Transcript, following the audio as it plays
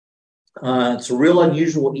It's a real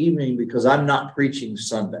unusual evening because I'm not preaching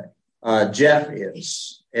Sunday. Jeff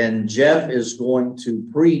is. And Jeff is going to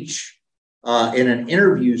preach in an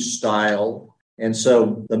interview style. And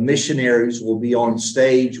so the missionaries will be on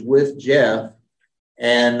stage with Jeff.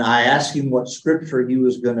 And I asked him what scripture he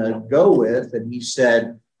was going to go with. And he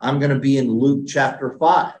said, I'm going to be in Luke chapter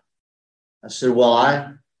 5. I said, well,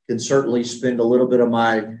 I can certainly spend a little bit of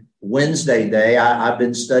my Wednesday day. I've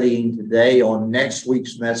been studying today on next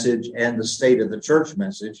week's message and the state of the church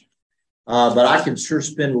message. But I can sure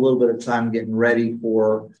spend a little bit of time getting ready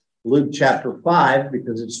for Luke chapter 5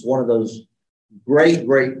 because it's one of those great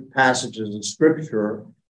passages of scripture.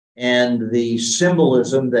 And the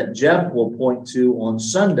symbolism that Jeff will point to on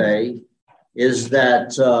Sunday is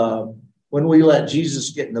that when we let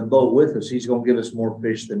Jesus get in the boat with us, he's going to give us more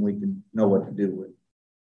fish than we can know what to do with.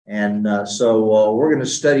 And so we're going to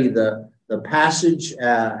study the passage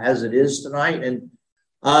as it is tonight. And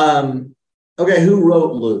okay, who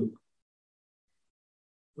wrote Luke?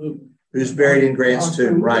 Luke. Who's buried in Grant's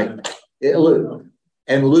tomb, right? Luke.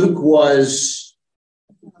 And Luke was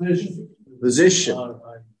physician.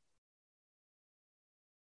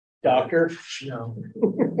 Doctor? No.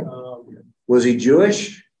 Was he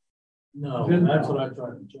Jewish? No, that's what I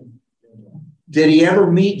tried to do. Did he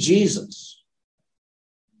ever meet Jesus?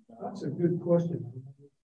 That's a good question.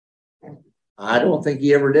 I don't think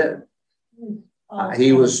he ever did.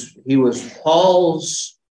 He was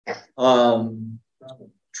Paul's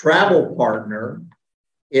travel partner.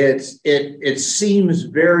 It seems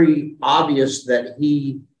very obvious that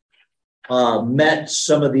he met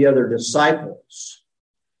some of the other disciples.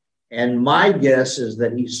 And my guess is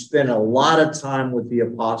that he spent a lot of time with the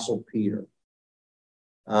Apostle Peter.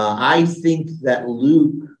 I think that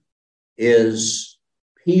Luke is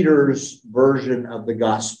Peter's version of the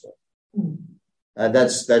gospel.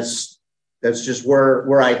 That's just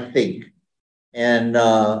where I think.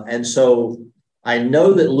 And so I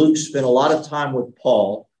know that Luke spent a lot of time with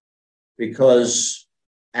Paul because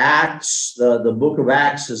Acts, the book of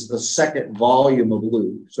Acts is the second volume of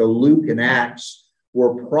Luke. So Luke and Acts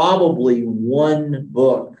were probably one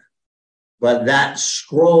book, but that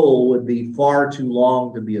scroll would be far too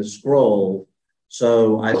long to be a scroll.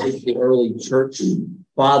 So I think the early church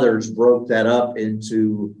fathers broke that up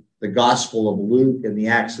into the Gospel of Luke and the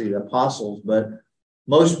Acts of the Apostles. But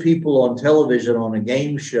most people on television on a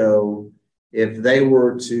game show, if they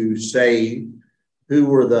were to say who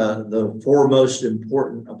were the four most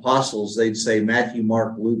important apostles, they'd say Matthew,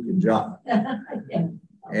 Mark, Luke, and John. Yeah.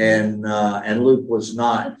 And Luke was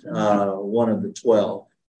not one of the 12.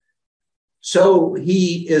 So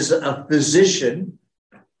he is a physician.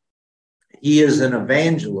 He is an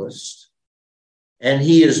evangelist. And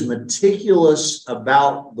he is meticulous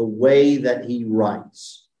about the way that he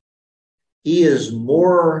writes. He is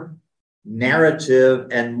more narrative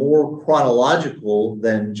and more chronological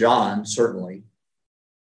than John, certainly.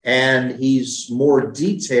 And he's more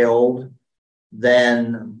detailed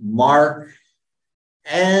than Mark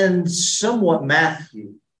and somewhat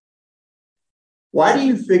Matthew. Why do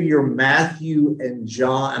you figure Matthew and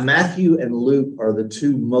Luke are the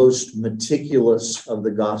two most meticulous of the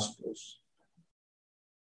Gospels?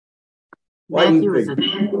 Matthew was a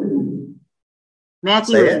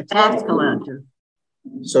tax collector.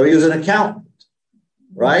 So he was an accountant,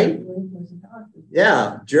 right?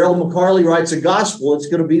 Yeah. Gerald McCarley writes a gospel. It's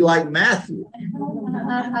going to be like Matthew.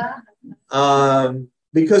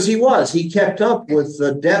 Because he kept up with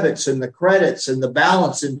the debits and the credits and the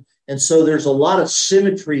balance. And so there's a lot of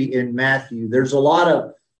symmetry in Matthew. There's a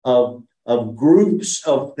lot of groups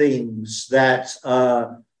of things that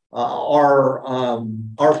are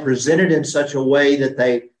presented in such a way that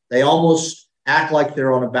they almost act like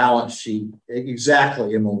they're on a balance sheet.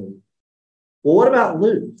 Exactly, Emily. Well, what about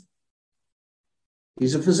Luke?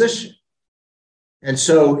 He's a physician. And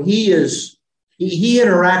so he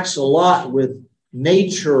interacts a lot with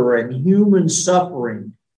nature and human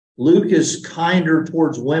suffering. Luke is kinder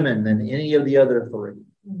towards women than any of the other three.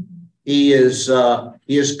 He is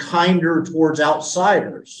kinder towards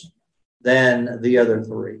outsiders than the other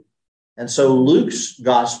three. And so Luke's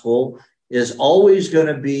gospel is always going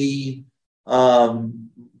to be a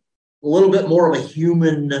little bit more of a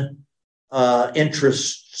human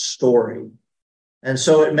interest story. And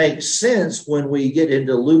so it makes sense when we get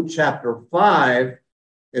into Luke chapter 5,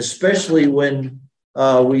 especially when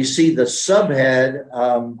we see the subhead.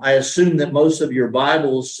 I assume that most of your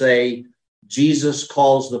Bibles say Jesus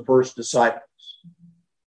calls the first disciples.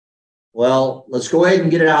 Well, let's go ahead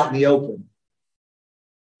and get it out in the open.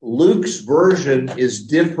 Luke's version is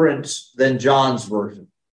different than John's version.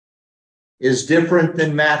 is different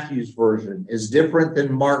than Matthew's version, is different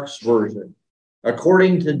than Mark's version.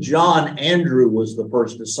 According to John, Andrew was the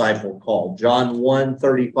first disciple called. John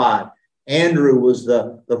 1:35. Andrew was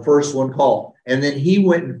the first one called. And then he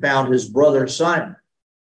went and found his brother Simon.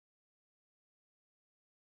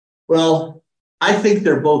 Well, I think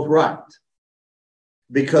they're both right,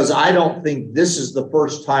 because I don't think this is the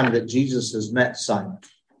first time that Jesus has met Simon.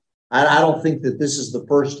 I don't think that this is the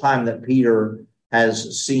first time that Peter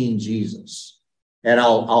has seen Jesus. And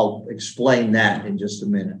I'll explain that in just a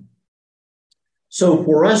minute. So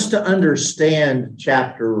for us to understand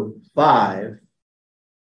chapter 5,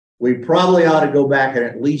 we probably ought to go back and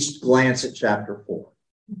at least glance at chapter 4,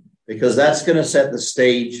 because that's going to set the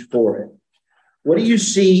stage for it. What do you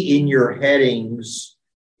see in your headings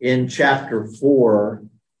in chapter 4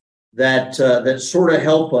 that sort of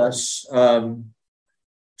help us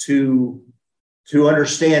to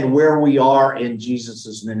understand where we are in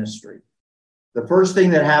Jesus's ministry? The first thing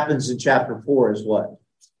that happens in chapter 4 is what?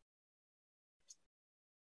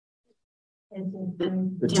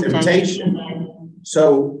 The temptation.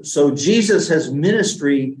 So Jesus has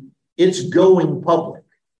ministry. It's going public.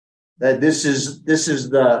 That this is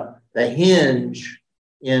the hinge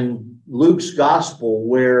in Luke's gospel,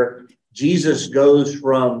 where Jesus goes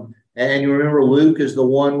from, and you remember Luke is the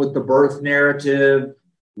one with the birth narrative.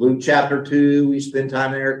 Luke chapter 2, we spend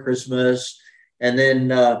time there at Christmas. And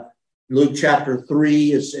then Luke chapter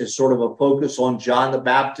 3 is sort of a focus on John the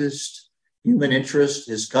Baptist, human interest,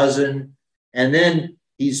 his cousin. And then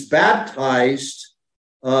he's baptized,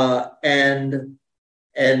 and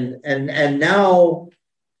now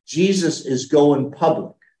Jesus is going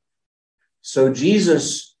public. So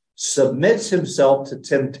Jesus submits himself to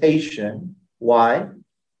temptation. Why?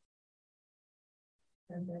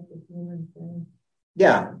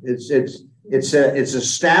 Yeah, it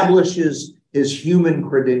establishes his human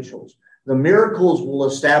credentials. The miracles will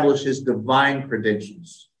establish his divine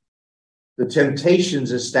credentials. The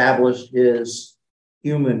temptations establish his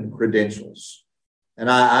human credentials. And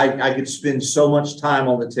I could spend so much time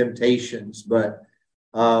on the temptations, but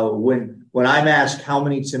when I'm asked how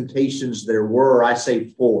many temptations there were, I say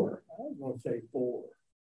 4. I was going to say 4.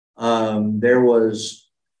 There was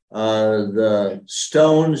the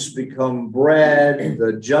stones become bread,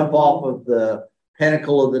 the jump off of the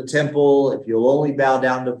pinnacle of the temple, if you'll only bow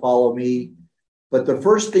down to follow me. But the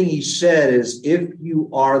first thing he said is, if you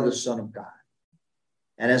are the Son of God.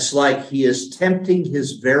 And it's like he is tempting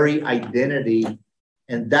his very identity.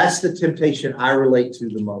 And that's the temptation I relate to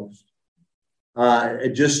the most.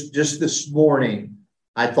 Just this morning,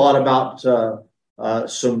 I thought about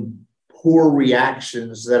some poor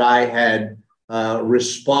reactions that I had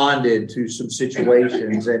responded to some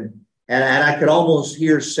situations. And I could almost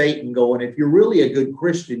hear Satan going, if you're really a good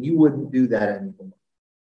Christian, you wouldn't do that anymore.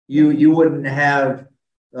 You wouldn't have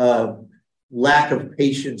lack of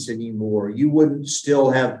patience anymore. You wouldn't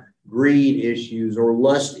still have greed issues or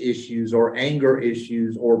lust issues or anger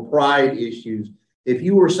issues or pride issues. If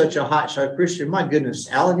you were such a hotshot Christian, my goodness,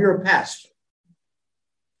 Alan, you're a pastor.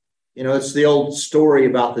 You know, it's the old story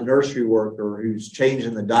about the nursery worker who's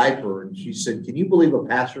changing the diaper. And she said, can you believe a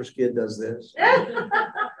pastor's kid does this?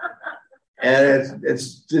 And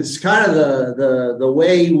it's kind of the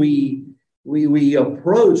way we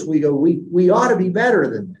approach. We go, we ought to be better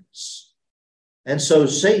than this. And so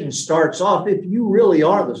Satan starts off, if you really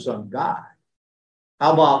are the Son of God,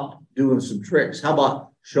 how about doing some tricks? How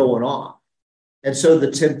about showing off? And so the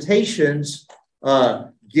temptations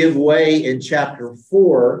give way in chapter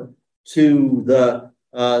 4 to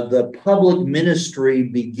the public ministry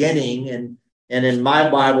beginning. And in my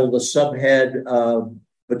Bible, the subhead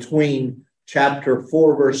between chapter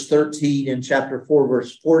 4, verse 13 and chapter 4,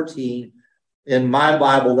 verse 14, in my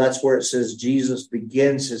Bible, that's where it says Jesus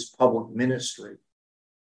begins his public ministry.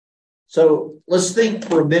 So let's think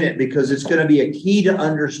for a minute, because it's going to be a key to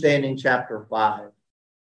understanding chapter 5.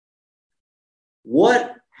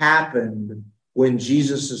 What happened when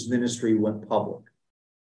Jesus' ministry went public?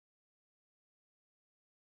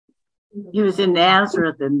 He was in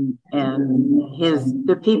Nazareth, and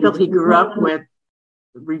the people he grew up with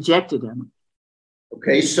rejected him.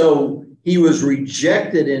 Okay, so he was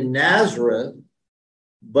rejected in Nazareth,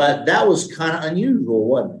 but that was kind of unusual,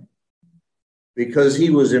 wasn't it? Because he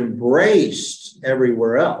was embraced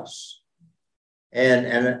everywhere else.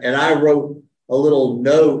 And I wrote a little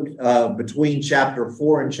note between chapter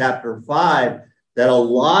 4 and chapter 5 that a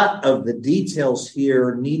lot of the details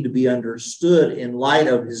here need to be understood in light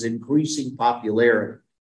of his increasing popularity.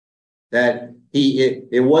 That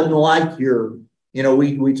it wasn't like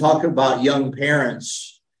we talk about young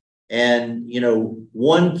parents, and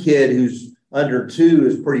one kid who's under 2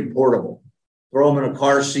 is pretty portable. throw them in a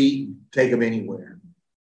car seat, take them anywhere.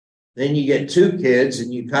 Then you get 2 kids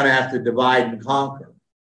and you kind of have to divide and conquer.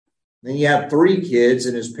 Then you have 3 kids,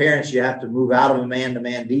 and as parents, you have to move out of a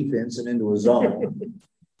man-to-man defense and into a zone.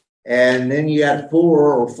 And then you have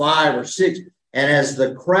 4 or 5 or 6. And as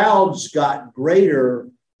the crowds got greater,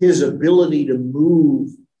 his ability to move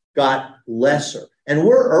got lesser. And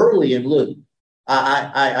we're early in Luke.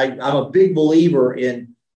 I'm a big believer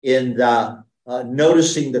in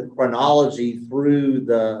noticing the chronology through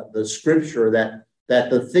the scripture, that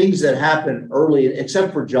the things that happen early,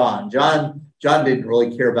 except for John didn't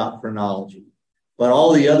really care about chronology. But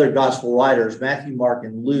all the other gospel writers, Matthew, Mark,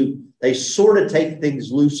 and Luke, they sort of take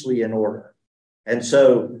things loosely in order. And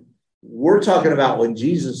so we're talking about when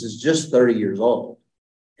Jesus is just 30 years old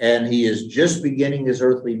and he is just beginning his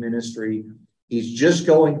earthly ministry. He's just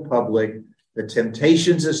going public. The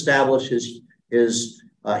temptations establish his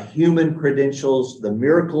human credentials. The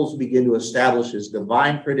miracles begin to establish his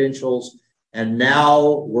divine credentials. And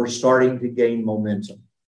now we're starting to gain momentum.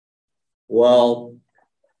 Well,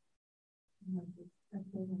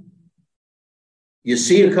 you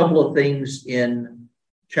see a couple of things in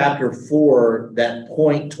chapter 4 that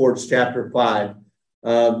point towards chapter 5.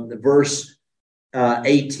 Verse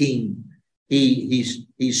 18. He's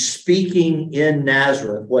speaking in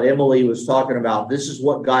Nazareth, what Emily was talking about. This is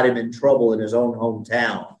what got him in trouble in his own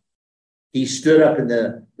hometown. He stood up in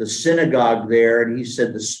the synagogue there and he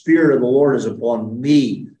said, "The Spirit of the Lord is upon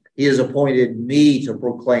me. He has appointed me to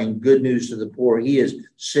proclaim good news to the poor. He has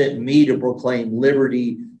sent me to proclaim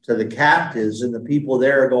liberty to the captives." And the people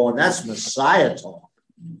there are going, "That's Messiah talk."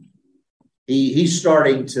 He's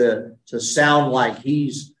starting to sound like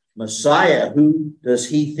he's Messiah. Who does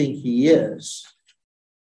he think he is?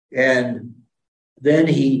 And then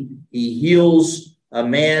he heals a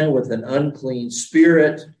man with an unclean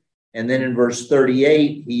spirit. And then in verse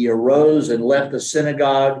 38, he arose and left the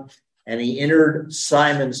synagogue and he entered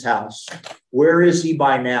Simon's house. Where is he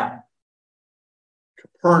by now?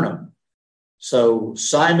 Capernaum. So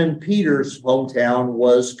Simon Peter's hometown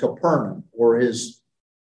was Capernaum, or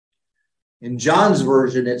in John's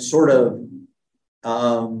version, it sort of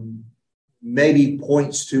maybe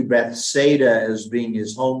points to Bethsaida as being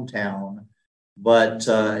his hometown, but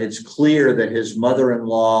it's clear that his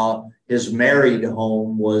mother-in-law, his married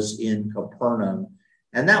home, was in Capernaum.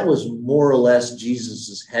 And that was more or less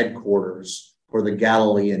Jesus's headquarters for the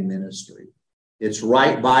Galilean ministry. It's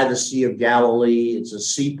right by the Sea of Galilee. It's a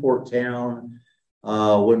seaport town.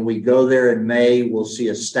 When we go there in May, we'll see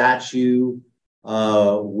a statue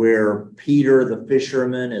where Peter, the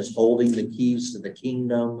fisherman, is holding the keys to the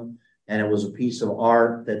kingdom. And it was a piece of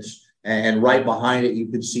art and right behind it, you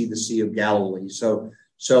could see the Sea of Galilee. So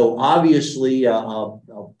obviously a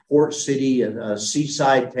port city, a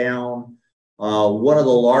seaside town, one of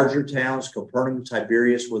the larger towns. Capernaum and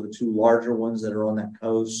Tiberias were the 2 larger ones that are on that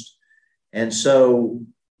coast. And so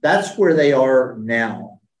that's where they are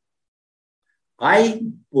now. I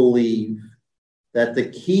believe that the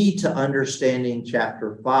key to understanding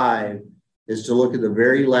chapter 5 is to look at the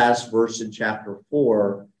very last verse in chapter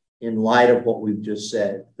 4 in light of what we've just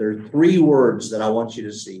said. There are 3 words that I want you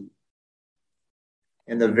to see.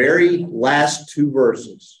 In the very last 2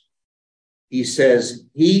 verses, he says,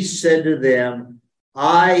 he said to them,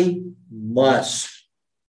 "I must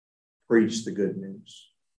preach the good news."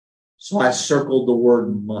 So I circled the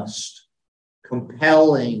word must.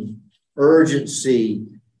 Compelling, urgency,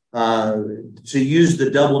 to use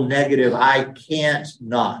the double negative, I can't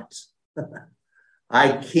not.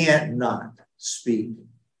 I can't not speak.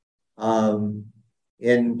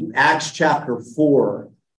 In Acts chapter 4,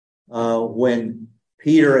 when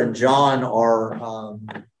Peter and John are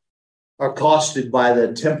accosted by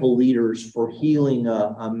the temple leaders for healing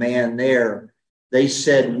a man there, they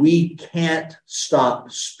said, "We can't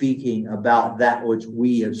stop speaking about that which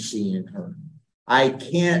we have seen and heard. I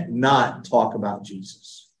can't not talk about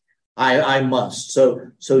Jesus. I must."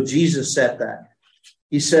 So Jesus said that.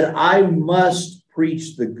 He said, "I must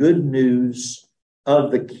preach the good news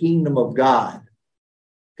of the kingdom of God."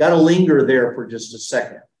 Got to linger there for just a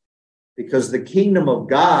second, because the kingdom of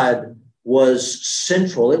God was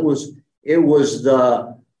central. It was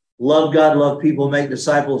the love God, love people, make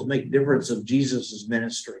disciples, make difference of Jesus's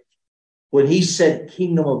ministry. When he said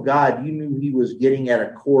kingdom of God, you knew he was getting at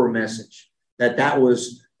a core message, that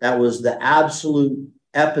was the absolute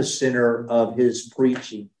epicenter of his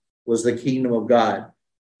preaching, was the kingdom of God.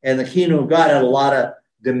 And the kingdom of God had a lot of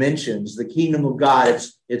dimensions. The kingdom of God,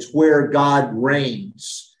 it's where God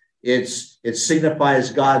reigns. It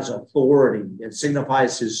signifies God's authority. It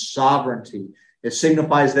signifies his sovereignty. It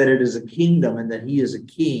signifies that it is a kingdom and that he is a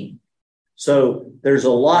king. So there's a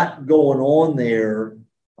lot going on there.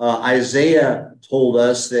 Isaiah told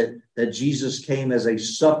us that Jesus came as a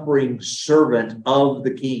suffering servant of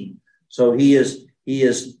the king. So he is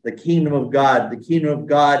the kingdom of God. The kingdom of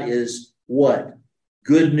God is what?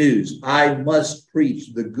 Good news. I must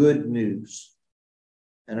preach the good news.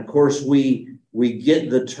 And of course, we get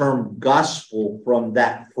the term gospel from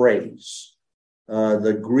that phrase,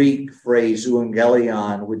 the Greek phrase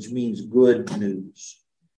euangelion, which means good news.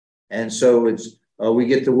 And so we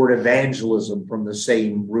get the word evangelism from the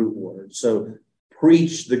same root word. So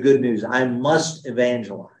preach the good news. I must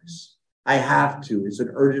evangelize. I have to. It's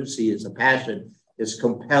an urgency. It's a passion. It's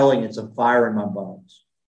compelling. It's a fire in my bones.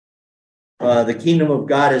 The kingdom of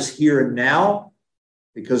God is here and now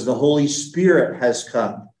because the Holy Spirit has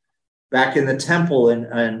come. Back in the temple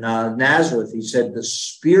in Nazareth, he said, the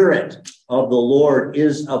Spirit of the Lord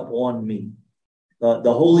is upon me.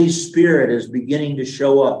 The Holy Spirit is beginning to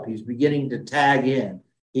show up. He's beginning to tag in.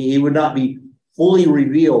 He would not be fully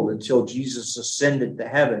revealed until Jesus ascended to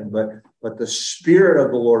heaven, but the Spirit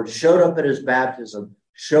of the Lord showed up at his baptism,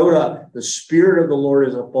 showed up. The Spirit of the Lord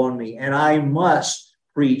is upon me, and I must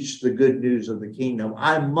preach the good news of the kingdom.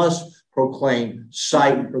 I must proclaim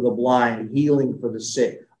sight for the blind, healing for the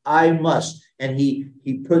sick. I must. And he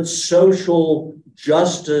puts social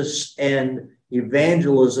justice and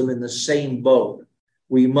evangelism in the same boat.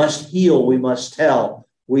 We must heal. We must tell.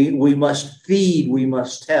 We must feed. We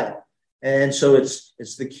must tell. And so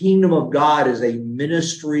it's the kingdom of God is a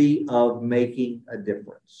ministry of making a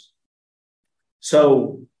difference.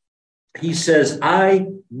 So he says, I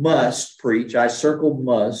must preach. I circled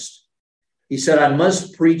must. He said, I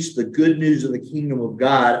must preach the good news of the kingdom of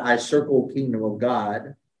God. I circled kingdom of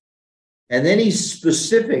God. And then he's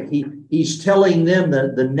specific. He's telling them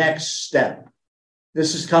the next step.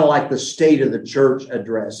 This is kind of like the state of the church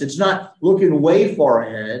address. It's not looking way far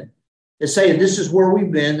ahead. It's saying, this is where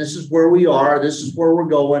we've been. This is where we are. This is where we're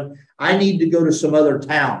going. I need to go to some other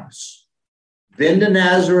towns. Been to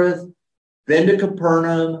Nazareth, been to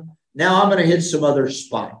Capernaum. Now I'm going to hit some other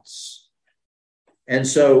spots. And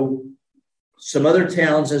so some other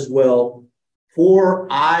towns as well. For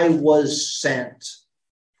I was sent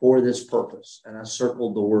for this purpose. And I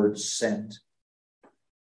circled the word sent.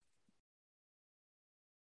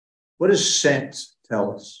 What does sent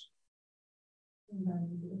tell us?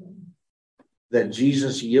 That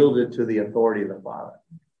Jesus yielded to the authority of the Father.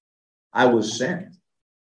 I was sent.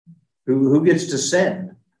 Who gets to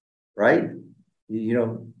send? Right? You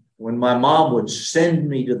know, when my mom would send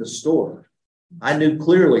me to the store, I knew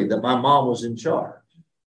clearly that my mom was in charge.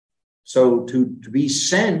 So to be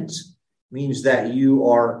sent means that you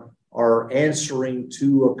are answering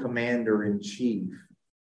to a commander in chief.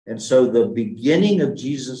 And so the beginning of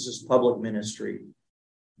Jesus's public ministry,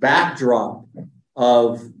 backdrop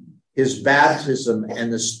of his baptism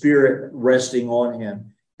and the Spirit resting on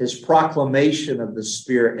him, his proclamation of the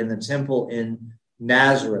Spirit in the temple in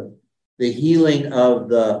Nazareth, the healing of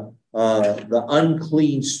the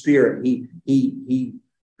unclean spirit. He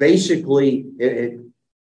basically,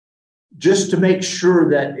 just to make sure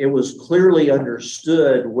that it was clearly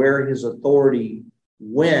understood where his authority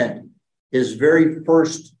went, his very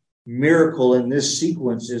first miracle in this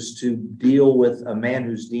sequence is to deal with a man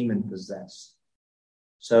who's demon possessed.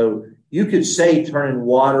 So you could say turning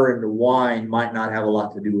water into wine might not have a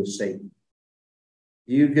lot to do with Satan.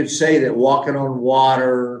 You could say that walking on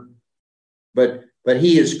water, but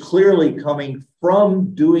he is clearly coming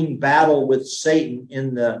from doing battle with Satan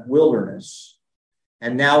in the wilderness.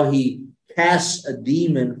 And now he casts a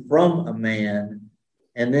demon from a man,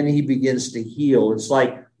 and then he begins to heal. It's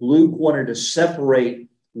like Luke wanted to separate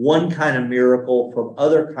one kind of miracle from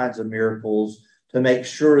other kinds of miracles to make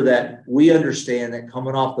sure that we understand that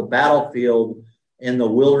coming off the battlefield in the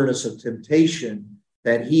wilderness of temptation,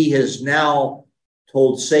 that he has now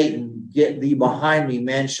told Satan, get thee behind me,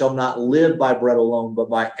 man shall not live by bread alone, but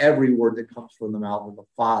by every word that comes from the mouth of the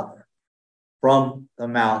Father. From the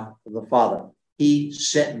mouth of the Father. He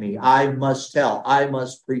sent me. I must tell. I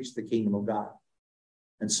must preach the kingdom of God.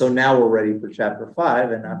 And so now we're ready for chapter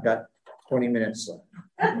 5, and I've got 20 minutes left.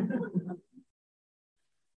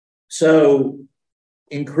 So,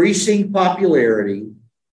 increasing popularity.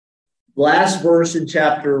 Last verse in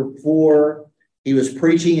chapter 4, he was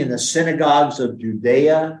preaching in the synagogues of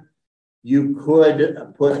Judea. You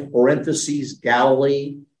could put parentheses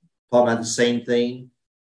Galilee, talking about the same thing.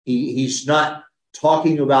 He's not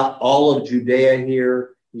talking about all of Judea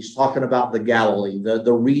here. He's talking about the Galilee,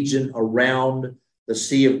 the region around the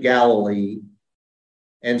Sea of Galilee.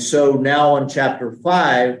 And so now in chapter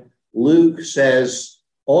 5, Luke says,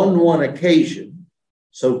 on one occasion,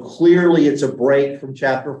 So clearly it's a break from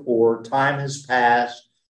chapter 4. Time has passed.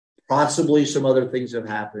 Possibly some other things have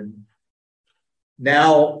happened.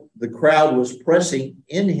 Now the crowd was pressing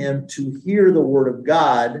in him to hear the word of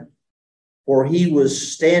God, for he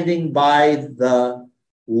was standing by the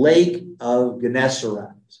lake of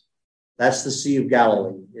Gennesaret. That's the Sea of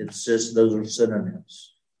Galilee. It's just, those are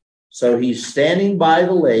synonyms. So he's standing by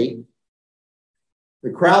the lake.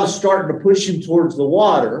 The crowd's starting to push him towards the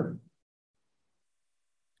water.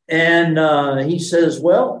 And he says,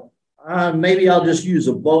 well, maybe I'll just use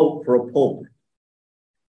a boat for a pulpit.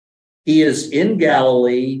 He is in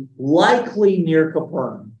Galilee, likely near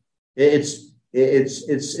Capernaum. It's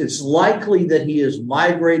likely that he has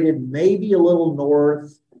migrated maybe a little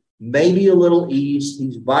north, maybe a little east.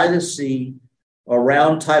 He's by the sea,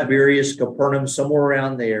 around Tiberias, Capernaum, somewhere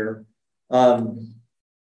around there.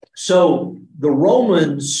 So the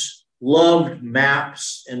Romans loved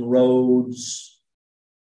maps and roads.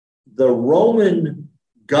 The Roman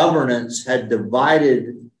governance had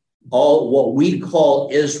divided all what we call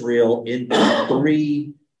Israel into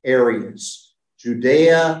 3 areas: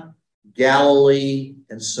 Judea, Galilee,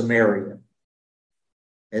 and Samaria.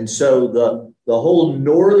 And so the whole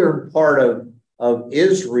northern part of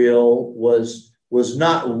Israel was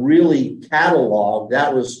not really cataloged.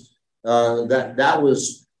 That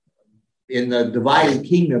was in the divided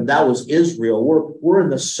kingdom. That was Israel. We're in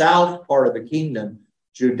the south part of the kingdom: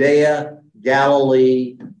 Judea,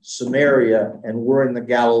 Galilee, Samaria, and we're in the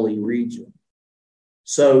Galilee region.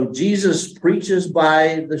 So Jesus preaches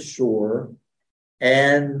by the shore,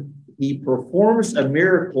 and he performs a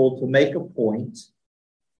miracle to make a point.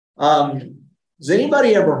 Has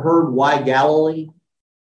anybody ever heard why Galilee?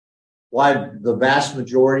 Why the vast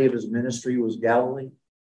majority of his ministry was Galilee?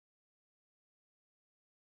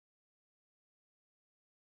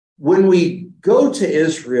 When we go to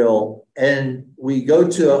Israel and we go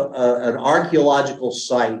to an archaeological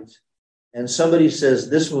site and somebody says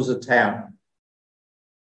this was a town,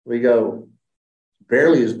 we go,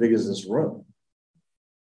 barely as big as this room.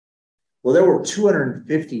 Well, there were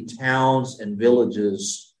 250 towns and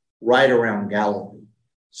villages right around Galilee.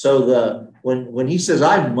 So when he says,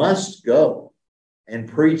 I must go and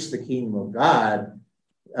preach the kingdom of God,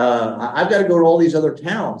 I've got to go to all these other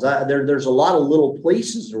towns. There's a lot of little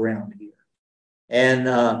places around here.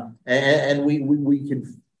 And we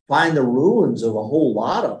can find the ruins of a whole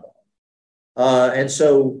lot of them. And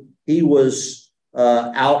so he was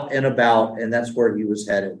out and about, and that's where he was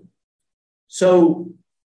headed. So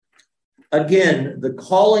again, the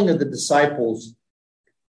calling of the disciples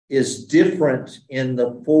is different in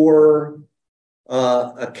the 4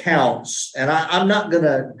 accounts. And I'm not going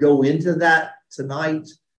to go into that tonight.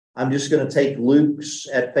 I'm just going to take Luke's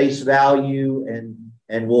at face value,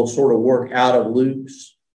 and we'll sort of work out of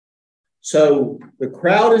Luke's. So the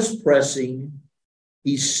crowd is pressing.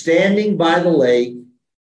 He's standing by the lake.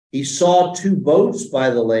 He saw 2 boats by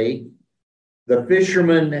the lake. The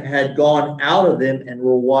fishermen had gone out of them and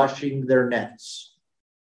were washing their nets.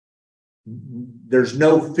 There's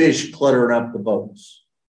no fish cluttering up the boats.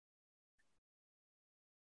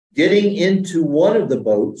 Getting into one of the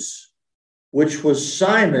boats, which was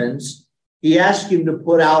Simon's, he asked him to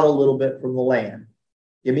put out a little bit from the land.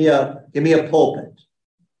 Give me a pulpit.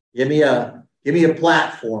 Give me a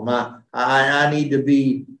platform. I need to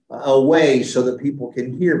be away so that people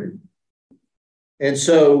can hear me. And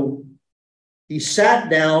so he sat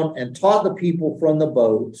down and taught the people from the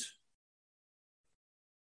boat.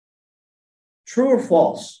 True or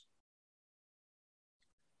false?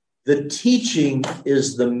 The teaching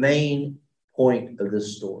is the main point of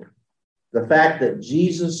this story. The fact that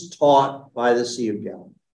Jesus taught by the Sea of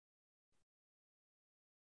Galilee.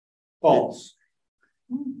 False.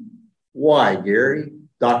 Why, Gary?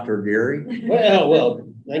 Dr. Gary? Well,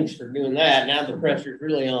 thanks for doing that. Now the pressure's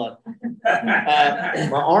really on.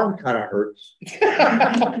 My arm kind of hurts.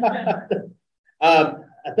 I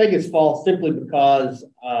think it's false simply because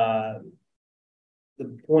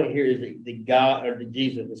the point here is that God or that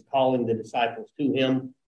Jesus is calling the disciples to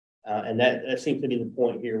him, and that seems to be the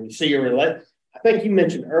point here. We see I think you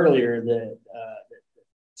mentioned earlier that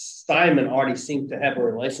Simon already seems to have a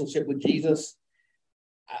relationship with Jesus.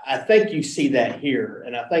 I think you see that here,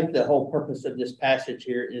 and I think the whole purpose of this passage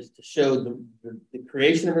here is to show the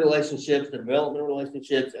creation of relationships, the development of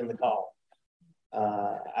relationships, and the call.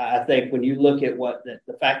 I think when you look at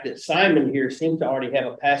the fact that Simon here seems to already have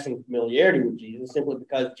a passing familiarity with Jesus, simply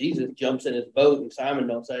because Jesus jumps in his boat and Simon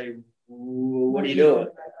don't say, "What are you doing?"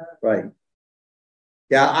 Right.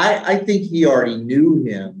 Yeah, I think he already knew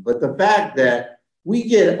him, but the fact that we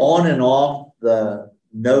get on and off the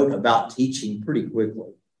note about teaching pretty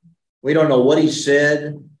quickly. We don't know what he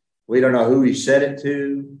said. We don't know who he said it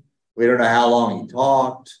to. We don't know how long he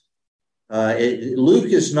talked.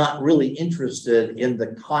 Luke is not really interested in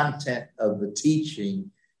the content of the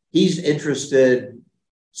teaching. He's interested,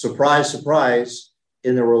 surprise, surprise,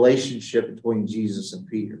 in the relationship between Jesus and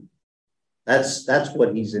Peter. That's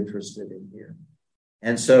what he's interested in here.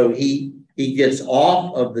 And so he gets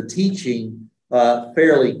off of the teaching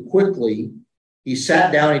fairly quickly. He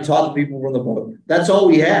sat down, he taught the people from the boat. That's all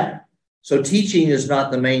we had. So teaching is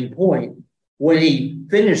not the main point. When he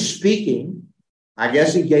finished speaking, I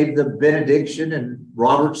guess he gave the benediction and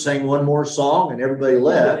Robert sang one more song and everybody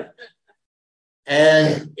left.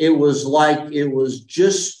 And it was like it was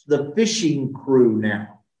just the fishing crew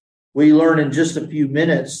now. We learn in just a few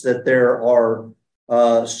minutes that there are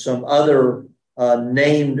some other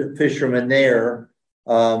named fishermen there.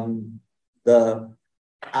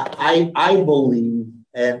 I believe,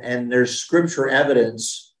 and there's scripture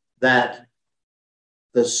evidence that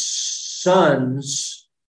the sons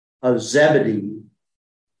of Zebedee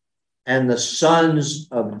and the sons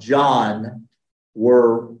of John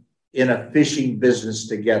were in a fishing business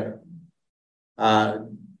together.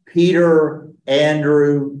 Peter,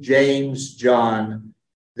 Andrew, James, John,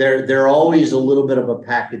 they're always a little bit of a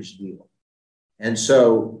package deal. And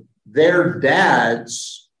so their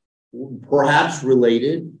dads, perhaps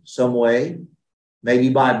related some way, maybe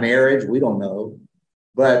by marriage, we don't know.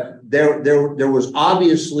 But there was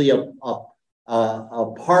obviously a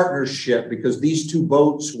partnership because these two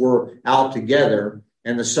boats were out together,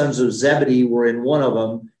 and the sons of Zebedee were in one of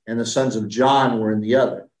them, and the sons of John were in the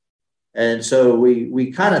other. And so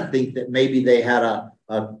we kind of think that maybe they had a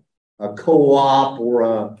co-op or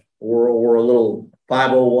a little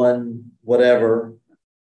 501 whatever.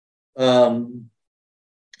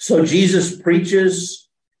 So Jesus preaches,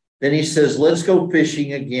 then he says, let's go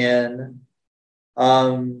fishing again.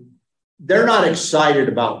 They're not excited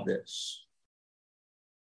about this.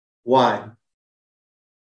 Why?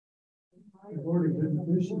 They've already been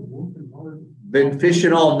fishing, working hard. Been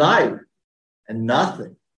fishing all night and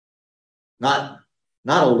nothing. Not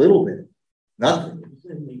a little bit. Nothing.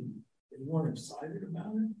 They weren't excited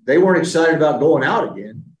about it? They weren't excited about going out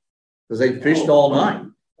again because they fished all night.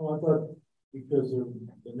 Oh, I thought because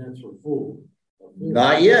the nets were full.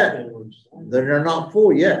 Not yet. They're not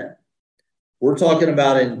full yet. We're talking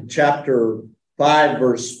about in chapter 5,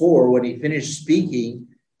 verse 4, when he finished speaking,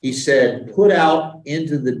 he said, put out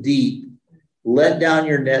into the deep, let down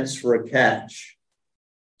your nets for a catch.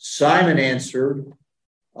 Simon answered,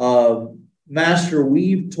 Master,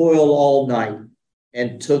 we've toiled all night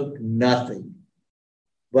and took nothing.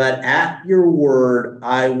 But at your word,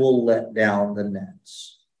 I will let down the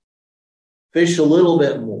nets. Fish a little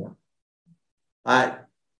bit more. I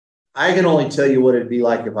can only tell you what it'd be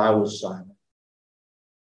like if I was Simon.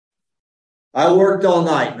 I worked all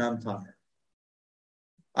night and I'm tired.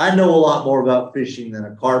 I know a lot more about fishing than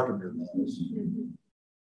a carpenter knows.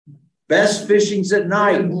 Best fishing's at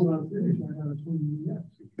night.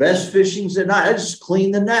 Best fishing's at night. I just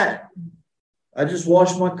clean the net. I just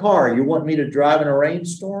wash my car. You want me to drive in a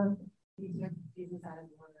rainstorm?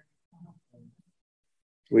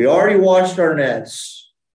 We already washed our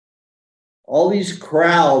nets. All these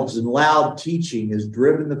crowds and loud teaching has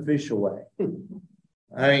driven the fish away.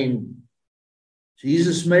 I mean,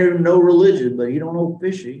 Jesus may know religion, but he don't know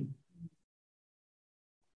fishing.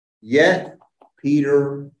 Yet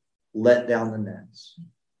Peter let down the nets.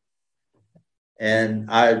 And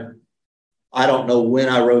I don't know when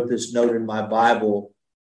I wrote this note in my Bible,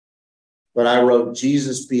 but I wrote,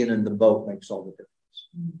 Jesus being in the boat makes all the difference.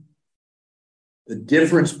 The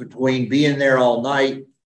difference between being there all night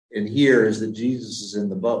and here is that Jesus is in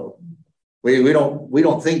the boat. We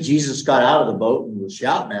don't think Jesus got out of the boat and was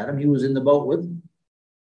shouting at him. He was in the boat with him.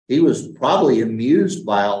 He was probably amused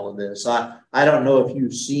by all of this. I don't know if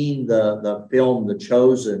you've seen the film The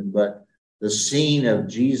Chosen, but the scene of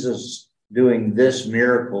Jesus doing this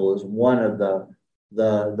miracle is one of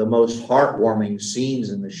the most heartwarming scenes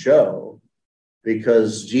in the show,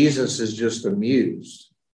 because Jesus is just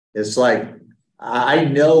amused. It's like, I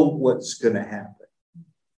know what's going to happen.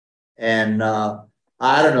 And I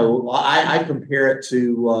don't know, I compare it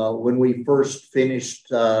to when we first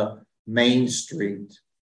finished Main Street.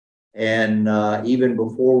 And even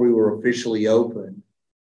before we were officially open,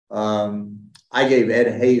 I gave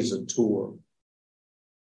Ed Hayes a tour.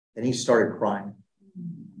 And he started crying.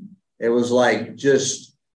 It was like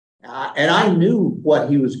just, and I knew what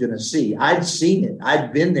he was going to see. I'd seen it.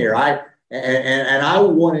 I'd been there. And I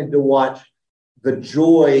wanted to watch the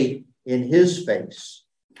joy in his face.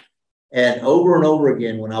 And over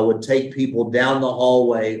again, when I would take people down the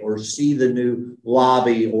hallway or see the new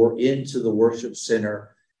lobby or into the worship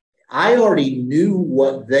center, I already knew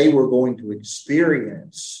what they were going to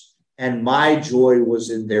experience, and my joy was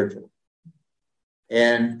in their joy.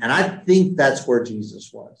 And I think that's where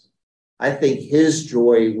Jesus was. I think his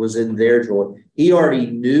joy was in their joy. He already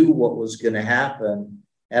knew what was going to happen,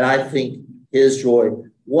 and I think his joy.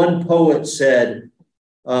 One poet said,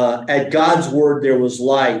 at God's word there was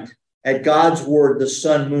light. At God's word, the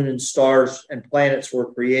sun, moon, and stars and planets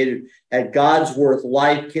were created. At God's word,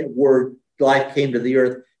 life came to the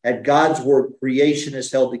earth. At God's word, creation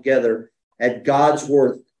is held together. At God's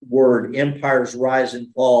word, empires rise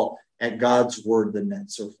and fall. At God's word, the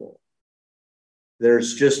nets are full.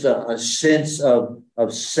 There's just a sense of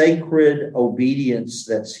sacred obedience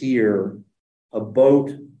that's here, a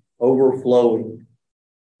boat overflowing.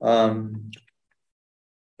 Can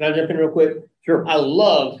I jump in real quick? Sure. I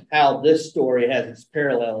love how this story has its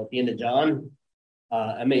parallel at the end of John.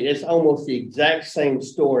 I mean, it's almost the exact same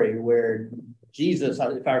story where Jesus,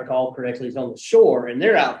 if I recall correctly, is on the shore and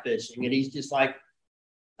they're out fishing. And he's just like,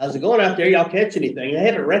 how's it going out there? Y'all catch anything? They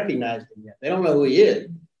haven't recognized him yet. They don't know who he is.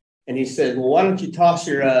 And he says, well, why don't you toss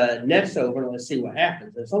your nets over and let's see what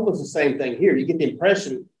happens? It's almost the same thing here. You get the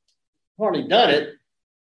impression, I've already done it.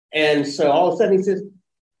 And so all of a sudden he says,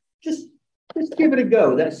 just give it a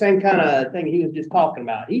go. That same kind of thing he was just talking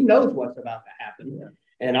about. He knows what's about to happen. Yeah.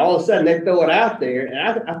 And all of a sudden they throw it out there. And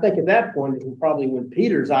I think at that point, probably when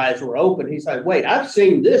Peter's eyes were open, he's like, wait, I've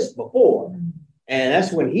seen this before. And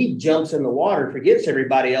that's when he jumps in the water, forgets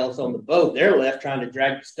everybody else on the boat. They're left trying to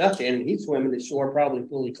drag the stuff in, and he's swimming to shore, probably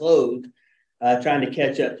fully clothed, trying to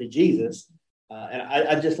catch up to Jesus. And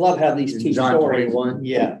I just love how these two John stories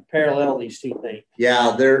 21. Parallel these two things.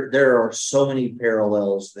 Yeah, there are so many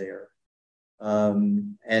parallels there.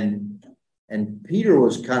 And Peter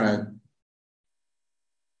was kind of,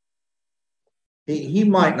 he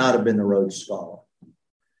might not have been the Rhodes Scholar.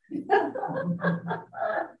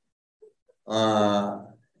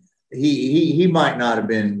 He might not have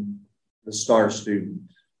been the star student,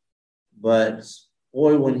 but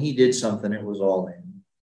boy, when he did something, it was all in.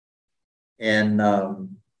 And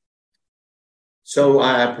so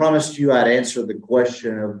I promised you I'd answer the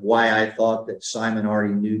question of why I thought that Simon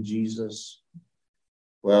already knew Jesus.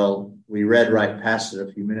 Well, we read right past it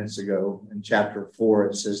a few minutes ago. In chapter 4,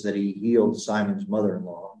 it says that he healed Simon's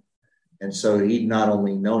mother-in-law. And so he'd not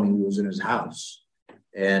only known he was in his house.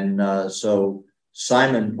 And so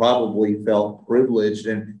Simon probably felt privileged.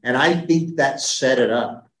 And I think that set it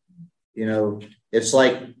up. You know, it's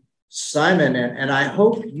like Simon, and I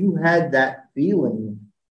hope you had that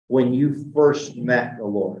feeling when you first met the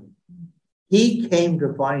Lord. He came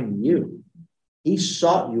to find you. He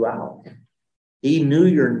sought you out. He knew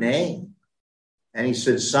your name. And he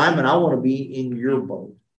said, Simon, I want to be in your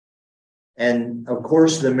boat. And of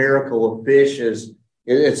course, the miracle of fish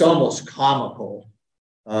it's almost comical.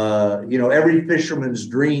 Every fisherman's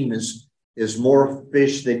dream is more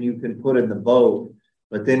fish than you can put in the boat.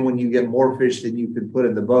 But then when you get more fish than you can put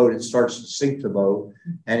in the boat, it starts to sink the boat.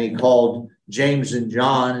 And he called James and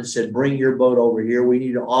John and said, bring your boat over here. We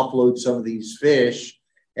need to offload some of these fish.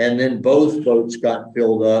 And then both boats got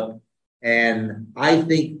filled up. And I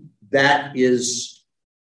think that is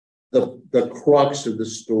the crux of the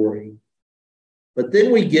story. But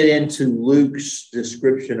then we get into Luke's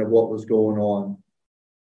description of what was going on.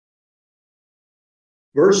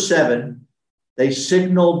 Verse 7, they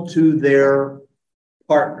signaled to their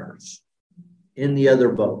partners in the other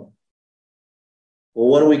boat. Well,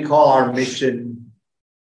 what do we call our mission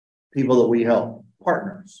people that we help?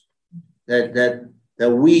 Partners. That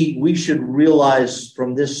we should realize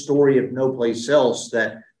from this story, if no place else,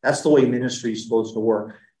 that's the way ministry is supposed to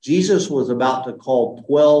work. Jesus was about to call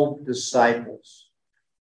 12 disciples.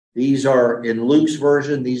 These are, in Luke's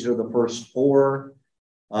version, these are the first 4.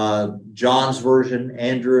 John's version,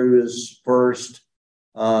 Andrew is first.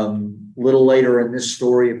 Little later in this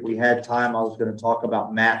story, if we had time, I was going to talk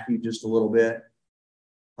about Matthew just a little bit.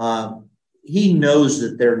 He knows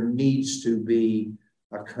that there needs to be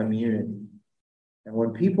a community. And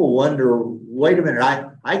when people wonder, wait a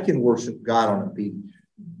minute, I can worship God on a beach.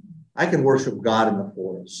 I can worship God in the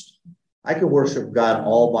forest. I can worship God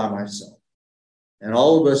all by myself. And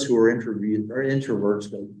all of us who are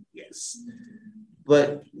introverts go, yes.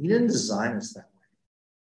 But he didn't design us that way.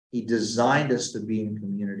 He designed us to be in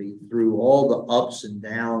community through all the ups and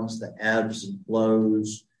downs, the ebbs and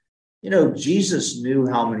flows. You know, Jesus knew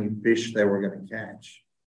how many fish they were going to catch.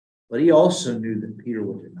 But he also knew that Peter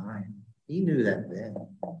would deny him. He knew that then.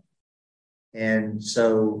 And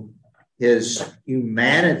so his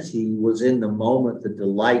humanity was in the moment, the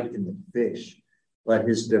delight in the fish, but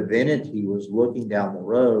his divinity was looking down the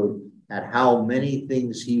road at how many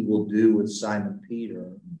things he will do with Simon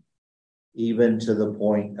Peter, even to the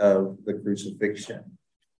point of the crucifixion.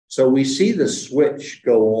 So we see the switch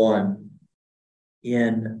go on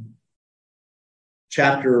in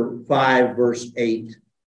chapter 5, verse 8.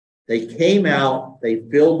 They came out, they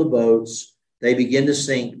filled the boats, they began to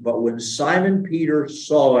sink. But when Simon Peter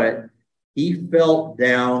saw it, he fell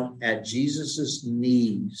down at Jesus'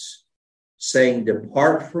 knees, saying,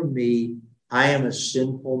 "Depart from me, I am a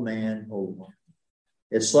sinful man, O Lord."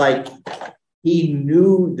 It's like he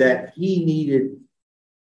knew that he needed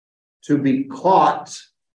to be caught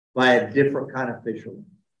by a different kind of fisherman.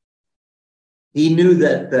 He knew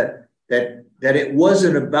that it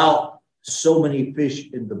wasn't about so many fish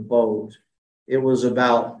in the boat. It was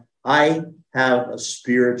about, I have a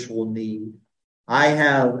spiritual need. I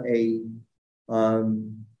have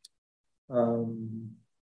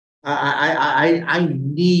I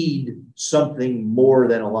need something more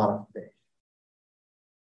than a lot of fish.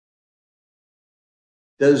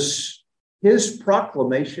 Does his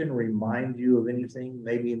proclamation remind you of anything,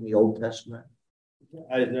 maybe in the Old Testament?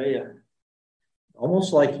 Isaiah.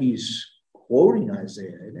 Almost like he's quoting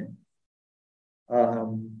Isaiah, isn't it?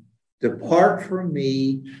 Depart from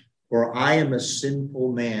me, for I am a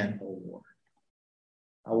sinful man, O Lord.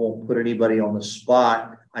 I won't put anybody on the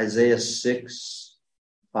spot. Isaiah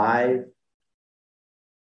 6:5.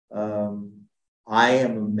 I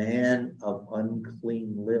am a man of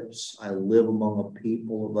unclean lips. I live among a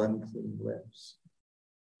people of unclean lips.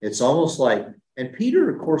 It's almost like, and Peter,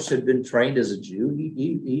 of course, had been trained as a Jew.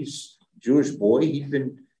 He's a Jewish boy. He'd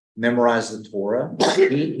been memorized the Torah.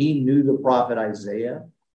 He knew the prophet Isaiah.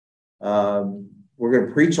 We're going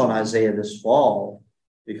to preach on Isaiah this fall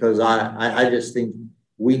because I just think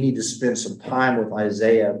we need to spend some time with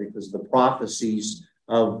Isaiah because the prophecies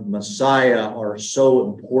of Messiah are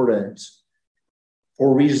so important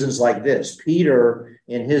for reasons like this. Peter,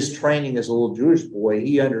 in his training as a little Jewish boy,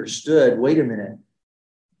 he understood, wait a minute,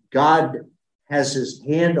 God has his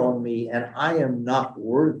hand on me and I am not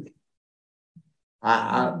worthy.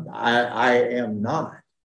 I am not.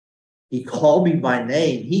 He called me by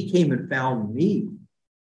name. He came and found me.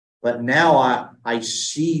 But now I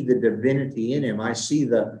see the divinity in him. I see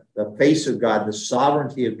the face of God, the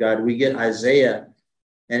sovereignty of God. We get Isaiah,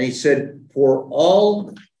 and he said, for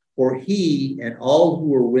he and all who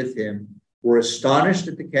were with him were astonished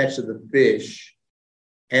at the catch of the fish.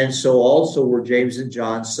 And so also were James and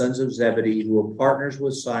John, sons of Zebedee, who were partners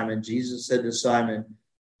with Simon. Jesus said to Simon,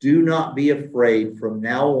 "Do not be afraid. From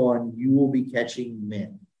now on, you will be catching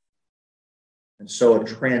men." And so a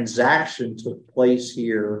transaction took place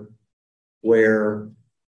here where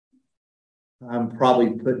I'm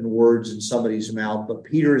probably putting words in somebody's mouth, but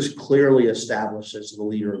Peter is clearly established as the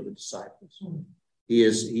leader of the disciples. He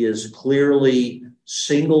is clearly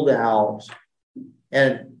singled out.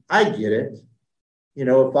 And I get it. You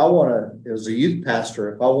know, if I want to, as a youth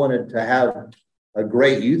pastor, if I wanted to have a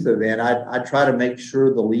great youth event, I'd try to make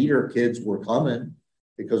sure the leader kids were coming,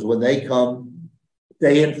 because when they come,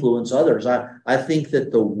 they influence others. I think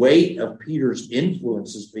that the weight of Peter's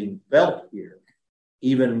influence is being felt here,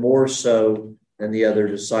 even more so than the other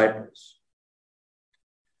disciples.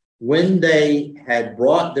 When they had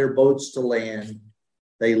brought their boats to land,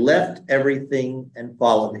 they left everything and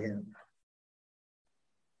followed him.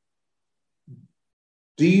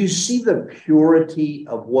 Do you see the purity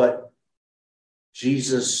of what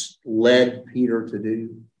Jesus led Peter to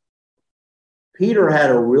do? Peter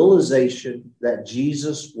had a realization that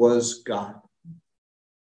Jesus was God.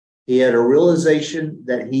 He had a realization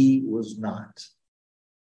that he was not.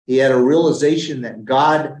 He had a realization that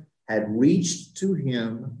God had reached to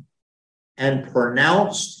him and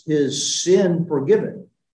pronounced his sin forgiven.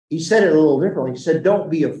 He said it a little differently. He said, "Don't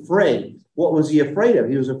be afraid." What was he afraid of?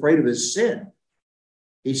 He was afraid of his sin.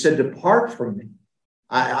 He said, "Depart from me.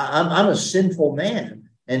 I'm a sinful man."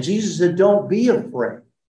 And Jesus said, "Don't be afraid,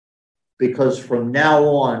 because from now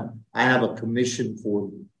on, I have a commission for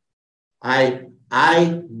you.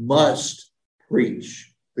 I must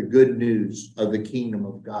preach the good news of the kingdom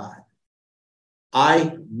of God.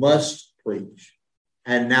 I must preach,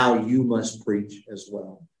 and now you must preach as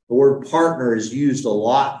well." The word partner is used a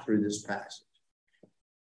lot through this passage.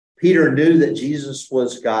 Peter knew that Jesus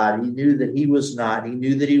was God. He knew that he was not. He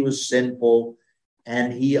knew that he was sinful,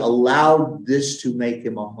 and he allowed this to make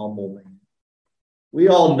him a humble man. We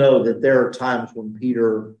all know that there are times when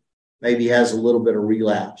Peter maybe has a little bit of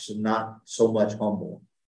relapse and not so much humble.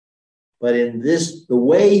 But in this, the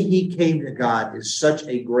way he came to God is such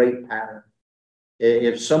a great pattern.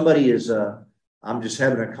 If somebody is I'm just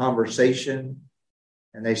having a conversation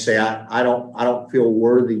and they say, I don't feel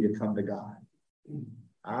worthy to come to God,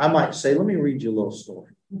 I might say, let me read you a little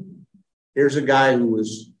story. Here's a guy who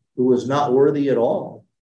was not worthy at all.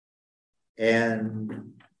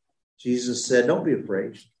 And Jesus said, don't be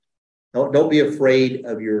afraid. Don't be afraid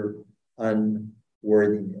of your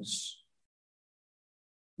unworthiness.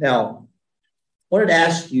 Now, I wanted to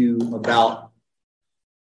ask you about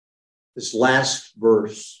this last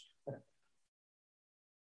verse.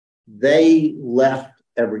 They left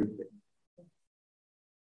everything.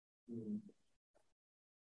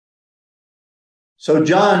 So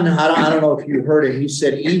John, I don't know if you heard it, he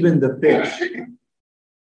said, even the fish.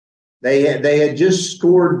 They had just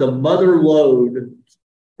scored the mother lode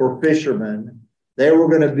for fishermen. They were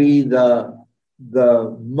going to be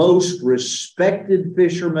the most respected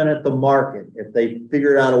fishermen at the market if they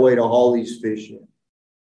figured out a way to haul these fish in.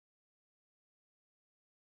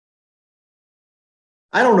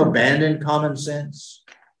 I don't abandon common sense.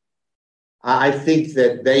 I think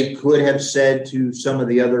that they could have said to some of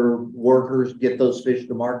the other workers, get those fish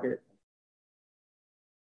to market.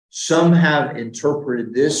 Some have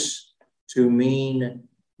interpreted this to mean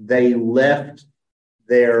they left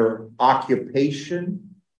their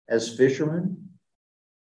occupation as fishermen.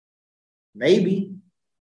 Maybe.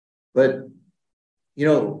 But,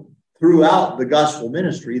 throughout the gospel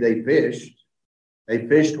ministry, they fished. They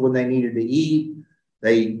fished when they needed to eat.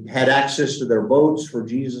 They had access to their boats for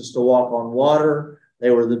Jesus to walk on water. They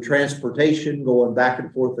were the transportation going back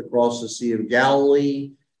and forth across the Sea of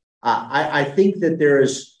Galilee. I think that there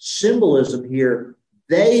is symbolism here.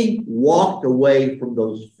 They walked away from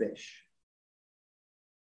those fish.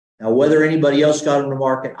 Now, whether anybody else got them to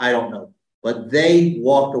market, I don't know. But they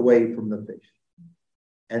walked away from the fish.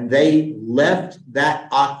 And they left that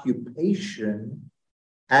occupation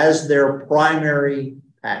as their primary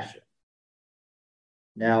passion.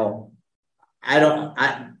 Now,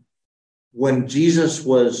 when Jesus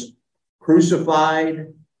was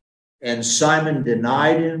crucified and Simon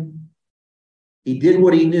denied him, he did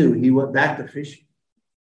what he knew. He went back to fishing.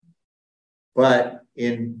 But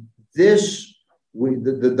in this,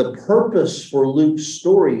 the purpose for Luke's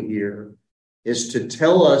story here is to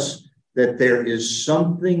tell us that there is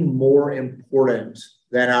something more important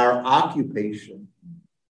than our occupation.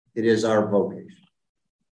 It is our vocation.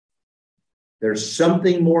 There's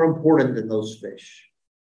something more important than those fish.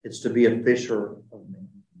 It's to be a fisher of men.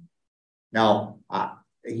 Now,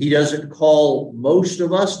 he doesn't call most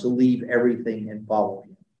of us to leave everything and follow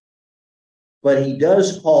him. But he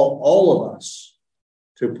does call all of us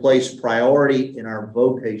to place priority in our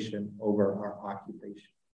vocation over our occupation,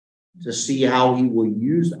 to see how he will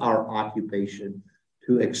use our occupation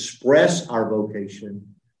to express our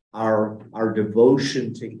vocation, our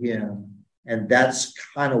devotion to him. And that's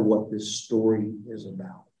kind of what this story is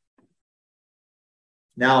about.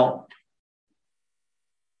 Now,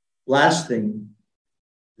 last thing,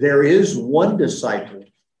 there is one disciple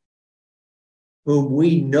whom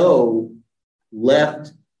we know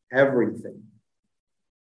left everything.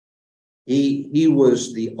 He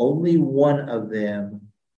was the only one of them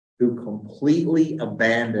who completely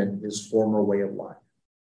abandoned his former way of life.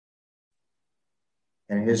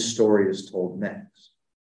 And his story is told next.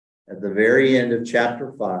 At the very end of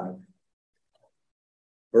chapter 5,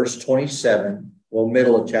 verse 27,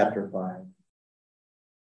 middle of chapter 5.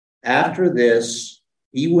 After this,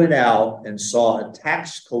 he went out and saw a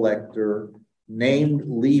tax collector named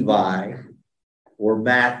Levi, or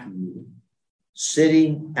Matthew,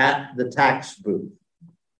 sitting at the tax booth.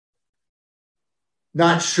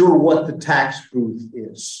 Not sure what the tax booth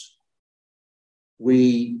is.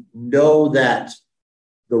 We know that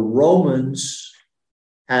the Romans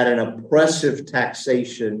had an oppressive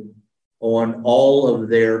taxation on all of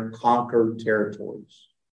their conquered territories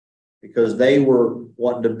because they were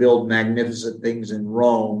wanting to build magnificent things in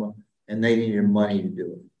Rome and they needed money to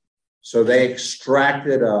do it. So they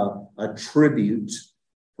extracted a tribute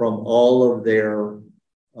from all of their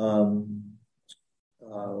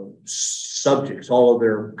subjects, all of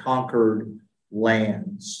their conquered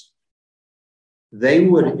lands. They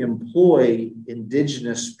would employ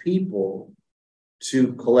indigenous people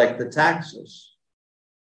to collect the taxes.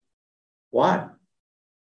 Why?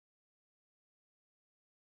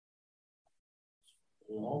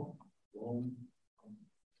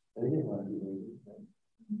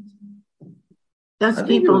 Those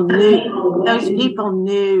people knew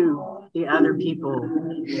the other people.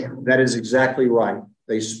 That is exactly right.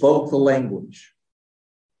 They spoke the language.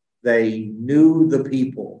 They knew the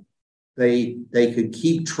people. They could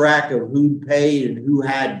keep track of who paid and who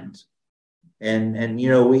hadn't. And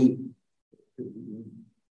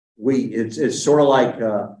it's sort of like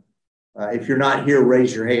if you're not here,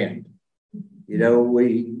 raise your hand. You know,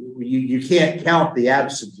 you can't count the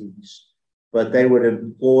absentees, but they would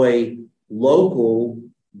employ local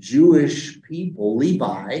Jewish people,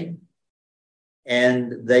 Levi,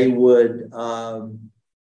 and they would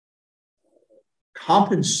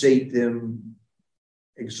compensate them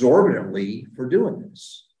exorbitantly for doing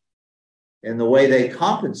this. And the way they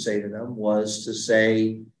compensated them was to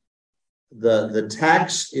say the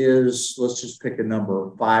tax is, let's just pick a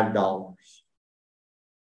number, $5.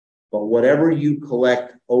 But whatever you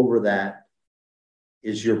collect over that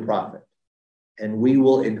is your profit. And we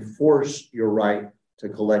will enforce your right to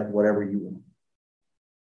collect whatever you want.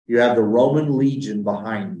 You have the Roman legion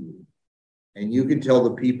behind you, and you can tell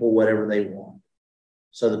the people whatever they want.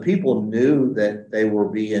 So the people knew that they were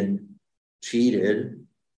being cheated,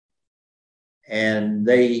 and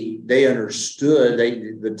they understood.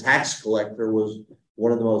 The tax collector was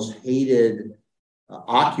one of the most hated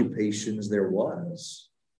occupations there was.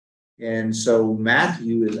 And so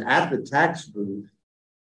Matthew is at the tax booth,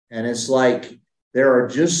 and it's like there are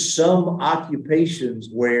just some occupations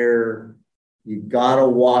where you got to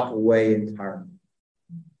walk away entirely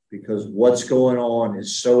because what's going on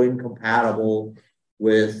is so incompatible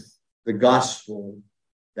with the gospel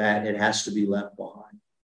that it has to be left behind.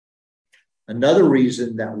 Another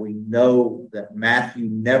reason that we know that Matthew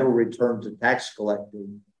never returned to tax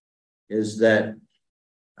collecting is that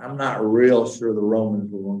I'm not real sure the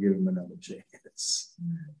Romans were going to give him another chance.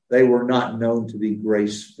 They were not known to be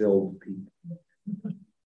grace-filled people.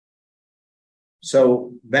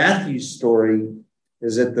 So Matthew's story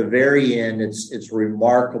is at the very end. It's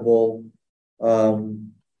remarkable.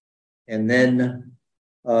 And then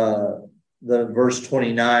the verse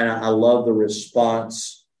 29, I love the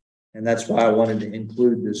response. And that's why I wanted to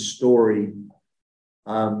include this story.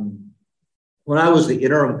 When I was the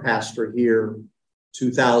interim pastor here,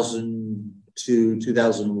 2002,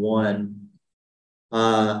 2001,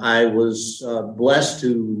 I was blessed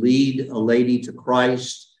to lead a lady to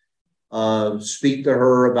Christ, speak to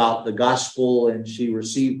her about the gospel, and she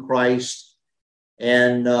received Christ.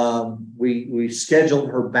 And we scheduled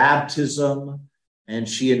her baptism, and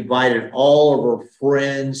she invited all of her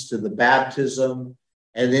friends to the baptism.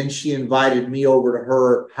 And then she invited me over to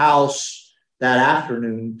her house that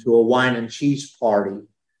afternoon to a wine and cheese party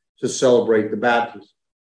to celebrate the baptism.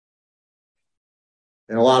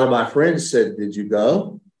 And a lot of my friends said, "Did you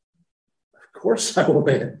go?" Of course I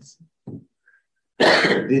went.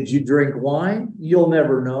 Did you drink wine? You'll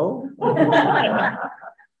never know.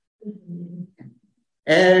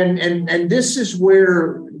 And this is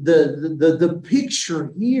where the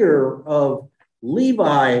picture here of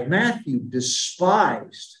Levi, Matthew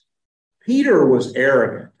despised. Peter was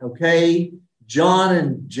arrogant, okay? John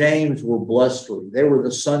and James were blustery. They were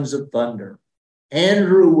the sons of thunder.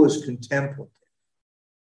 Andrew was contemplative.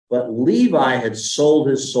 But Levi had sold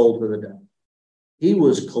his soul to the devil. He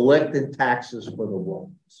was collecting taxes for the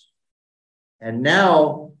Romans. And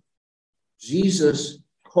now Jesus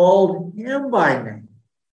called him by name.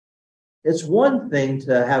 It's one thing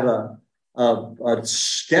to have a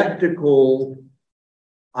skeptical,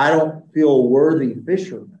 I don't feel worthy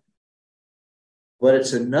fisherman. But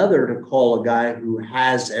it's another to call a guy who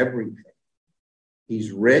has everything.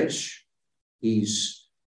 He's rich. He's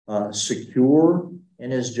secure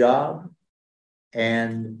in his job.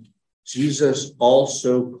 And Jesus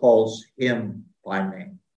also calls him by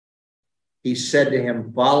name. He said to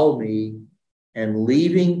him, "Follow me," and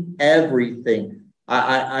leaving everything.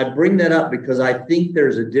 I bring that up because I think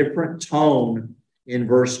there's a different tone in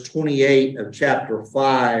verse 28 of chapter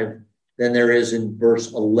 5 than there is in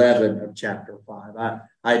verse 11 of chapter 5.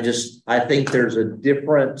 I think there's a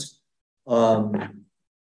different, to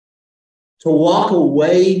walk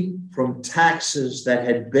away from taxes that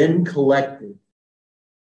had been collected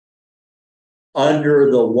under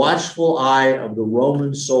the watchful eye of the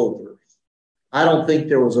Roman soldiers. I don't think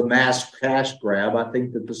there was a mass cash grab. I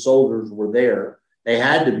think that the soldiers were there. They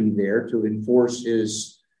had to be there to enforce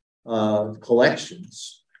his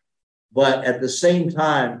collections. But at the same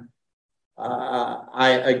time,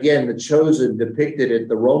 the Chosen depicted it.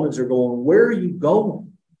 The Romans are going, "Where are you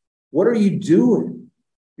going? What are you doing?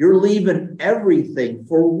 You're leaving everything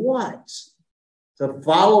for what? To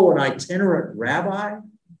follow an itinerant rabbi?"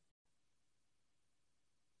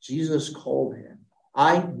 Jesus called him.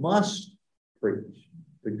 I must preach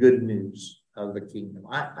the good news of the kingdom.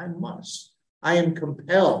 I must. I am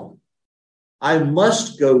compelled. I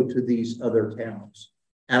must go to these other towns.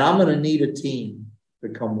 And I'm going to need a team to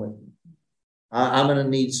come with me. I'm going to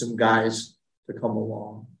need some guys to come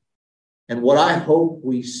along. And what I hope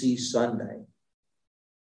we see Sunday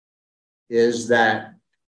is that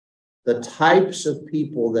the types of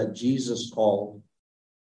people that Jesus called,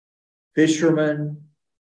 fishermen,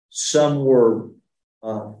 some were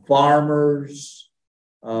farmers,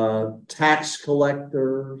 tax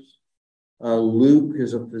collectors. Luke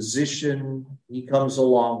is a physician. He comes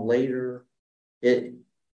along later.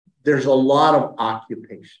 There's a lot of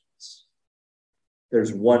occupations.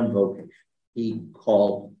 There's one vocation. He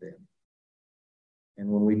called them. And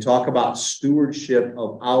when we talk about stewardship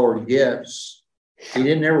of our gifts, he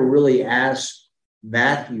didn't ever really ask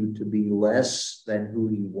Matthew to be less than who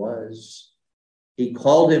he was. He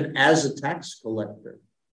called him as a tax collector.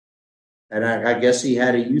 And I guess he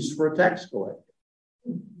had a use for a tax collector.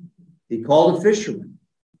 He called a fisherman.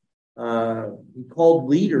 He called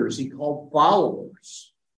leaders. He called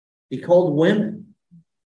followers. He called women.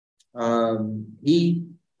 He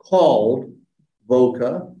called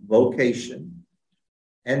vocation,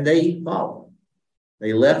 and they followed.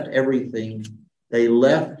 They left everything. They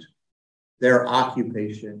left their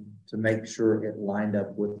occupation to make sure it lined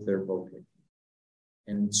up with their vocation.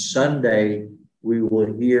 And Sunday, we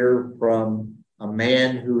will hear from a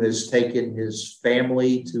man who has taken his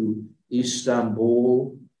family to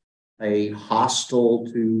Istanbul, a hostile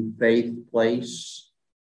to faith place,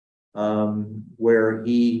 where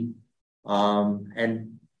he,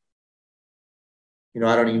 and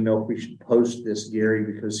I don't even know if we should post this, Gary,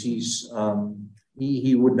 because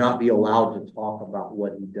he would not be allowed to talk about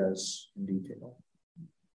what he does in detail.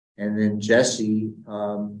 And then Jesse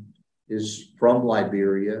is from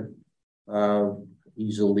Liberia.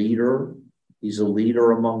 He's a leader. He's a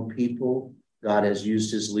leader among people. God has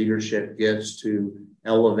used his leadership gifts to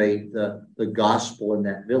elevate the gospel in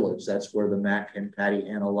that village. That's where the Mac and Patty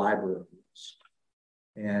Anna Library is.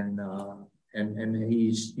 And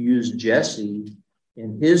he's used Jesse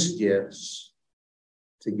in his gifts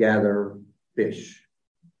to gather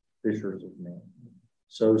fishers of men.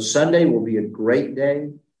 So Sunday will be a great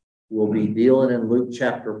day. We'll be dealing in Luke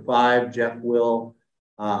chapter 5. Jeff will.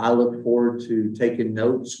 I look forward to taking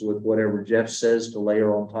notes with whatever Jeff says to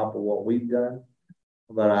layer on top of what we've done.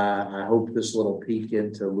 But I hope this little peek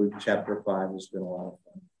into Luke chapter 5 has been a lot of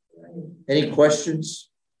fun. Any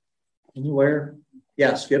questions? Anywhere?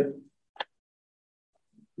 Yeah, Skip.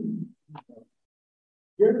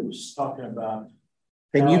 Gary was talking about.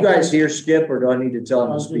 Can you guys hear Skip, or do I need to tell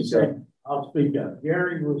him to speak up? I'll speak up.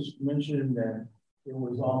 Gary was mentioning that it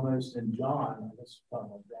was almost in John. I guess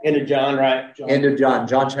End of John, right? End of John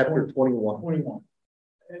chapter 21. 21.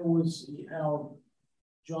 It was how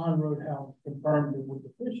John wrote how confirmed it with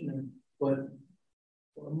the fishermen, but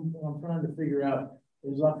what I'm trying to figure out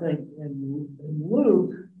is I think in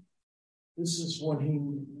Luke, this is when he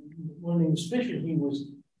was fishing, he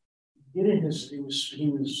was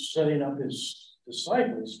setting up his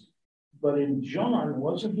disciples. But in John,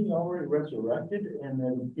 wasn't he already resurrected and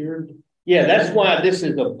then appeared? Yeah, that's why this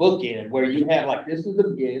is a bookend where you have like this is the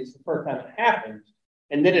beginning, it's the first time it happens,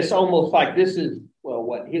 and then it's almost like this is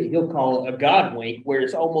what he'll call a God wink, where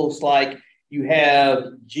it's almost like you have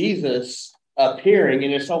Jesus appearing,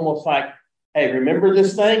 and it's almost like, hey, remember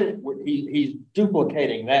this thing? He's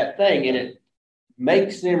duplicating that thing, and it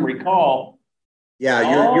makes them recall.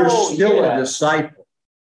 Yeah, you're still a disciple.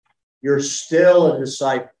 You're still a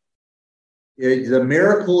disciple. The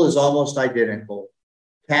miracle is almost identical.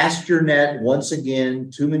 Cast your net once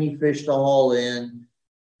again, too many fish to haul in.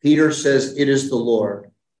 Peter says, it is the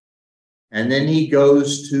Lord. And then he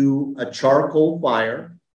goes to a charcoal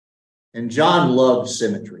fire. And John loved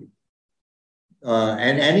symmetry.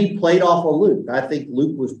 And he played off of Luke. I think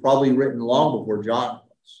Luke was probably written long before John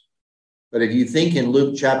was. But if you think in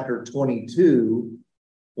Luke chapter 22,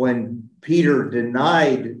 when Peter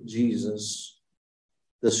denied Jesus,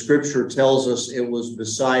 the scripture tells us it was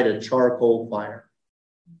beside a charcoal fire.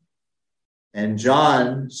 And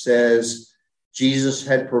John says Jesus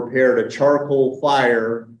had prepared a charcoal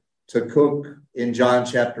fire to cook in John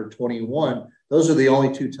chapter 21. Those are the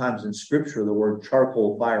only two times in scripture the word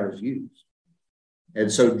charcoal fire is used.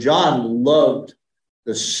 And so John loved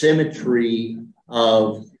the symmetry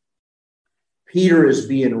of Peter as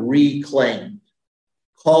being reclaimed,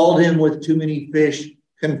 called him with too many fish,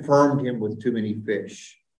 confirmed him with too many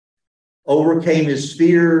fish, overcame his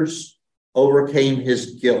fears, overcame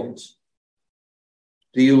his guilt.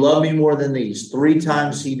 Do you love me more than these? 3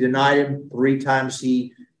 times he denied him. 3 times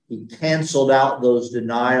he canceled out those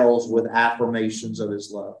denials with affirmations of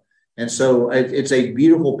his love. And so it's a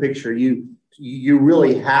beautiful picture. You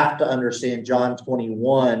really have to understand John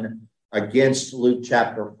 21 against Luke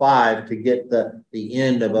chapter 5 to get the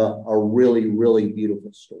end of a really, really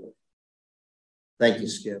beautiful story. Thank you,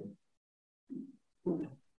 Skip.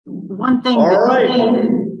 One thing. All right.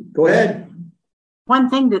 Go ahead. One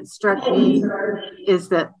thing that struck me is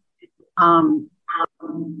that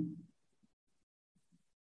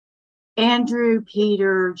Andrew,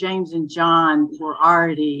 Peter, James, and John were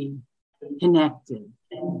already connected.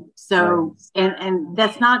 So, and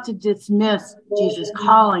that's not to dismiss Jesus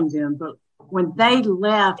calling them, but when they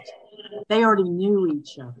left, they already knew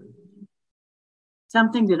each other.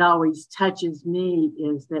 Something that always touches me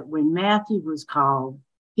is that when Matthew was called,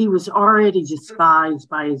 he was already despised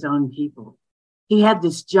by his own people. He had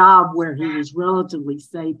this job where he was relatively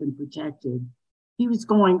safe and protected. He was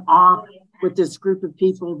going off with this group of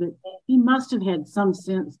people that he must have had some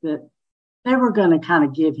sense that they were going to kind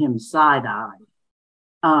of give him side eye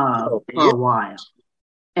for a while.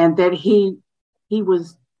 And that he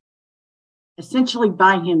was essentially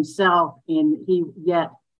by himself, and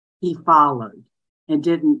he followed and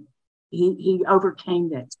he overcame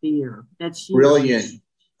that fear. That's huge. Brilliant.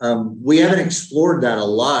 We haven't explored that a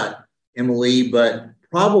lot, Emily, but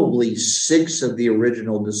probably 6 of the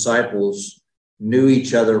original disciples knew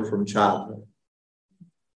each other from childhood.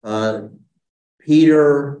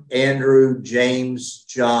 Peter, Andrew, James,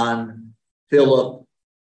 John, Philip,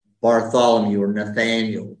 Bartholomew, or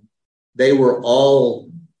Nathaniel. They were all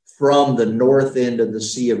from the north end of the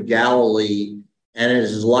Sea of Galilee, and it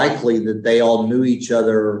is likely that they all knew each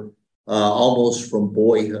other almost from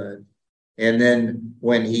boyhood. And then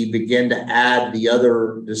when he began to add the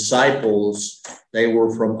other disciples, they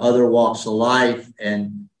were from other walks of life,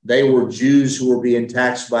 and they were Jews who were being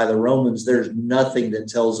taxed by the Romans. There's nothing that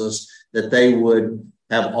tells us that they would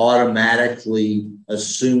have automatically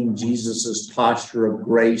assumed Jesus's posture of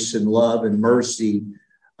grace and love and mercy.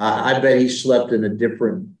 I bet he slept in a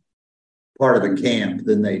different part of the camp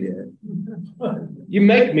than they did. You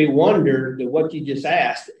make me wonder that what you just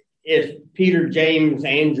asked, if Peter, James,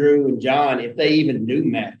 Andrew, and John, if they even knew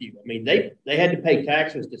Matthew. I mean, they had to pay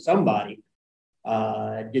taxes to somebody.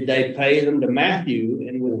 Did they pay them to Matthew?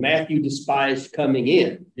 And was Matthew despised coming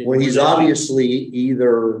in? Well, he's obviously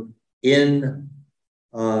either in,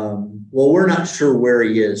 we're not sure where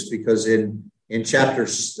he is, because in chapter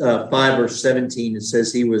 5, verse 17, it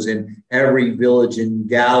says he was in every village in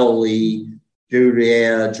Galilee,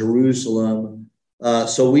 Judea, Jerusalem.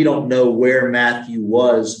 So we don't know where Matthew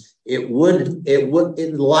was. It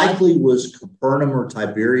likely was Capernaum or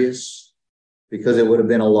Tiberias, because it would have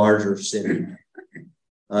been a larger city.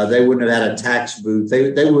 They wouldn't have had a tax booth.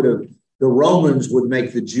 The Romans would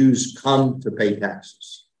make the Jews come to pay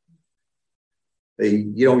taxes.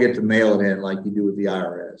 You don't get to mail it in like you do with the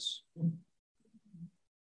IRS.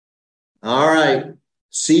 All right.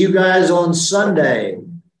 See you guys on Sunday.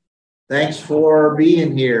 Thanks for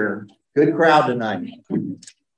being here. Good crowd tonight.